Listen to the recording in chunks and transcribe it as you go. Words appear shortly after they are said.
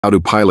How do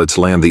pilots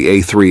land the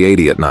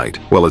A380 at night?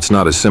 Well, it's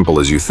not as simple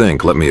as you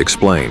think, let me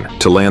explain.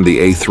 To land the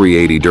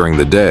A380 during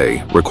the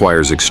day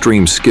requires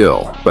extreme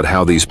skill, but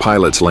how these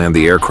pilots land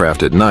the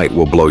aircraft at night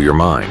will blow your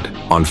mind.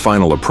 On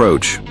final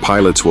approach,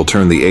 pilots will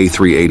turn the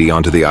A380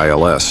 onto the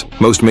ILS.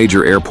 Most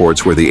major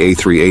airports where the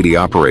A380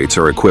 operates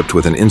are equipped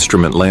with an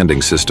instrument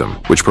landing system,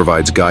 which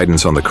provides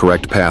guidance on the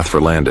correct path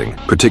for landing,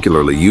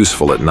 particularly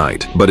useful at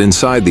night. But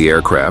inside the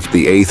aircraft,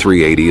 the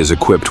A380 is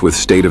equipped with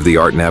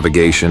state-of-the-art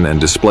navigation and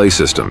display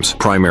systems,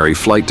 primary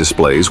flight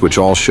displays which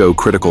all show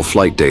critical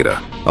flight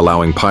data,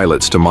 allowing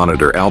pilots to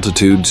monitor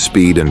altitude,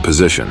 speed, and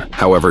position.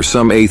 However,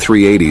 some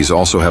A380s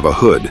also have a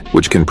hood,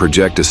 which can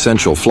project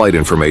essential flight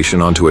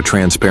information onto a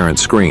transparent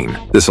screen.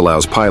 This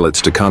allows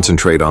pilots to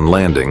concentrate on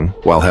landing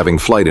while having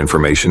flight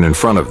information in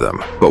front of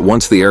them. But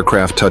once the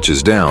aircraft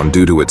touches down,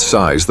 due to its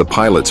size, the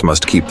pilots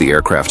must keep the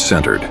aircraft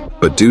centered.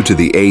 But due to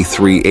the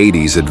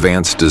A380's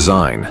advanced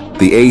design,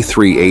 the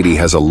A380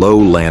 has a low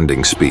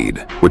landing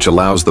speed, which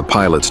allows the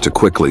pilots to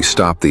quickly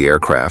stop the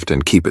aircraft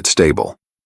and keep it stable.